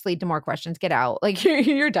questions just lead to more questions. Get out. Like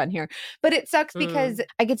you're done here. But it sucks because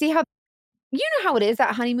I could see how, you know how it is,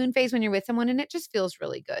 that honeymoon phase when you're with someone and it just feels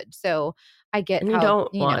really good. So I get and you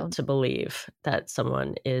don't want to believe that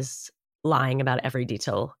someone is lying about every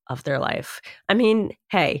detail of their life. I mean,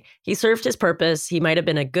 hey, he served his purpose. He might have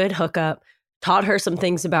been a good hookup, taught her some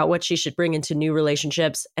things about what she should bring into new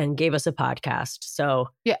relationships, and gave us a podcast. So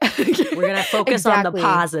yeah, we're going to focus on the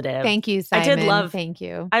positive. Thank you, Simon. Thank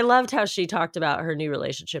you. I loved how she talked about her new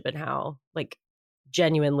relationship and how like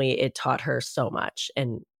genuinely it taught her so much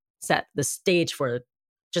and set the stage for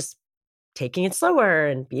just taking it slower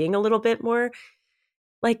and being a little bit more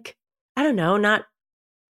like, I don't know,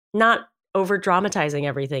 not over dramatizing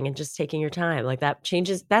everything and just taking your time. Like that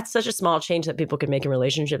changes. That's such a small change that people can make in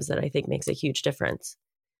relationships that I think makes a huge difference.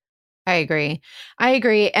 I agree.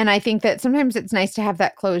 And I think that sometimes it's nice to have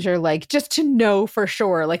that closure, like just to know for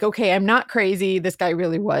sure, like, okay, I'm not crazy. This guy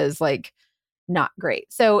really was like not great.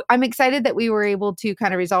 So I'm excited that we were able to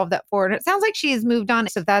kind of resolve that forward. It sounds like she's moved on.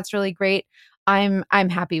 So that's really great. I'm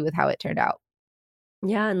happy with how it turned out.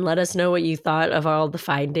 Yeah. And let us know what you thought of all the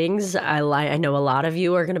findings. I know a lot of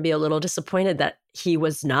you are going to be a little disappointed that he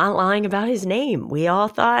was not lying about his name. We all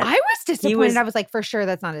thought I was disappointed. I was like, for sure,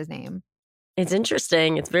 that's not his name. It's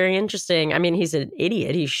interesting. It's very interesting. I mean, he's an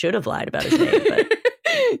idiot. He should have lied about his name, but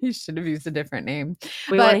he should have used a different name.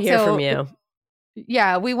 We want to hear from you.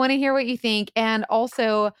 Yeah, we want to hear what you think. And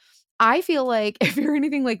also, I feel like if you're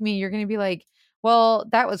anything like me, you're going to be like, well,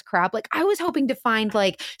 that was crap. Like I was hoping to find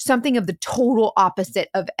like something of the total opposite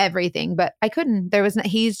of everything, but I couldn't.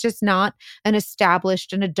 He's just not an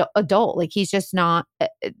established adult. Like he's just not,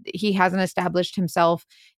 he hasn't established himself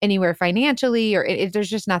anywhere financially or there's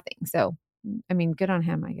just nothing. So, I mean, good on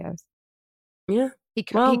him, I guess. Yeah. He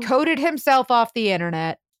coded himself off the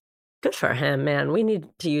internet. Good for him, man. We need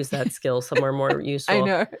to use that skill somewhere more useful. I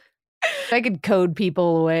know. I could code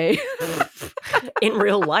people away. In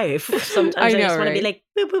real life. Sometimes I just want to be like,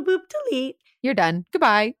 boop, boop, boop, delete. You're done.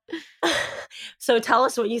 Goodbye. So tell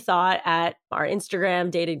us what you thought at our Instagram,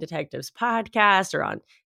 Dating Detectives Podcast, or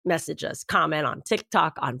message us, comment on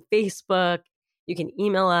TikTok, on Facebook. You can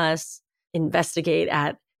email us, investigate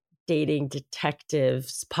at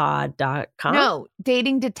datingdetectivespod.com. No,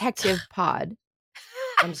 Dating Detective Pod.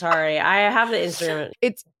 I'm sorry. I have the Instagram.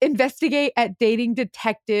 It's investigate at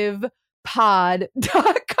datingdetectivepod.com.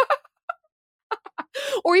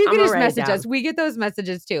 Or you can just message us. We get those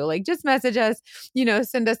messages too. Like just message us,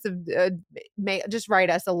 send us just write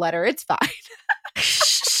us a letter. It's fine.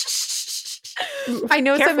 I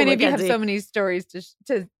know so many of you have so many stories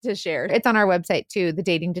to share. It's on our website too, the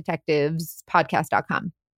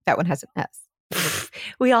datingdetectivespodcast.com. That one has an S.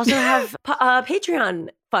 We also have Patreon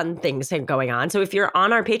fun things going on. So if you're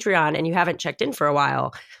on our Patreon and you haven't checked in for a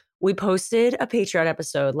while, we posted a Patreon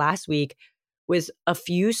episode last week with a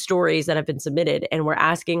few stories that have been submitted. And we're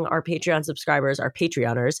asking our Patreon subscribers, our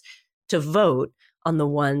Patreoners, to vote on the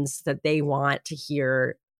ones that they want to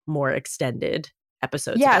hear more extended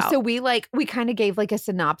episodes about. So we kind of gave like a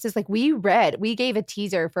synopsis. Like we gave a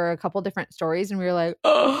teaser for a couple different stories and we were like,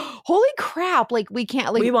 oh, holy crap. Like we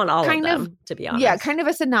can't we want all of them, to be honest. Yeah, kind of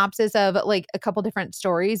a synopsis of like a couple different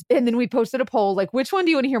stories. And then we posted a poll, like, which one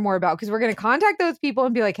do you want to hear more about? Because we're going to contact those people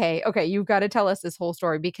and be like, hey, okay, you've got to tell us this whole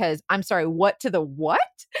story because I'm sorry, what to the what?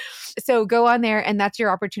 So go on there and that's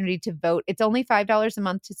your opportunity to vote. It's only $5 a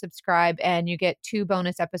month to subscribe and you get 2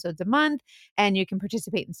 bonus episodes a month and you can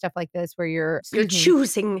participate in stuff like this where you're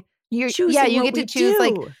choosing You choosing you what get to we choose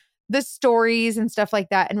like do. the stories and stuff like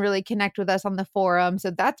that and really connect with us on the forum.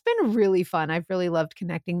 So that's been really fun. I've really loved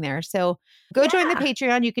connecting there. So go join the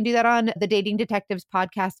Patreon. You can do that on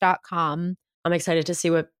thedatingdetectivespodcast.com. I'm excited to see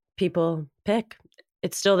what people pick.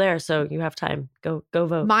 It's still there, so you have time. Go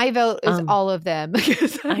vote. My vote is all of them.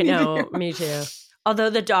 I know, me too. Although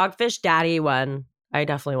the Dogfish Daddy one, I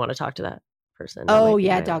definitely want to talk to that person. That Oh might be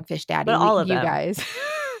yeah, my- Dogfish Daddy. But all of you them. guys.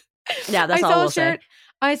 Yeah, that's I all saw we'll a shirt. say.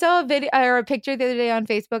 I saw a video or a picture the other day on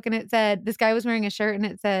Facebook, and it said this guy was wearing a shirt, and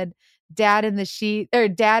it said "Dad in the sheet" or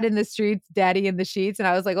 "Dad in the streets, Daddy in the sheets," and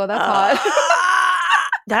I was like, "Oh, that's hot."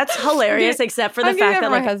 That's hilarious, except for the I'm getting fact that that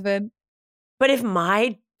for my like, husband. but if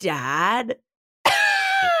my dad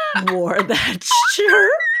wore that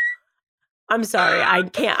shirt, I'm sorry, I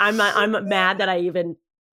can't. I'm mad that I even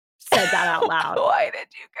said that out loud. Why did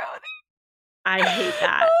you go there? I hate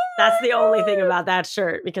that. That's the only thing about that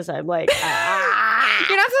shirt because I'm like,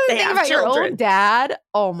 You're not supposed to they think have about your own children. dad.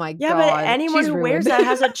 Oh my Yeah, god! but anyone She's who wears ruined. that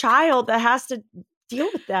has a child that has to deal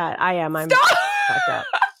with that. I'm Stop! fucked up.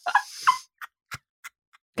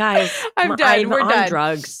 Guys, I'm done. We're on done.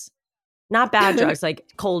 drugs. Not bad drugs, like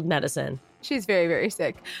cold medicine. She's very, very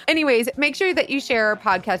sick. Anyways, make sure that you share our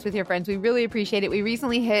podcast with your friends. We really appreciate it. We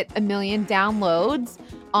recently hit 1 million downloads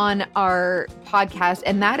on our podcast,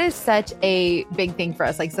 and that is such a big thing for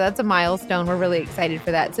us. So that's a milestone. We're really excited for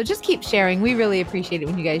that. So just keep sharing. We really appreciate it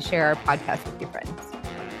when you guys share our podcast with your friends.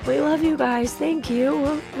 We love you guys. Thank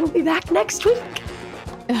you. We'll be back next week.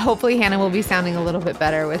 And hopefully Hannah will be sounding a little bit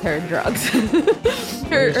better with her drugs,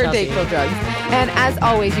 her shall see. Dayquil drugs. And as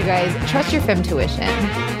always, you guys, trust your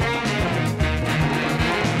femtuition.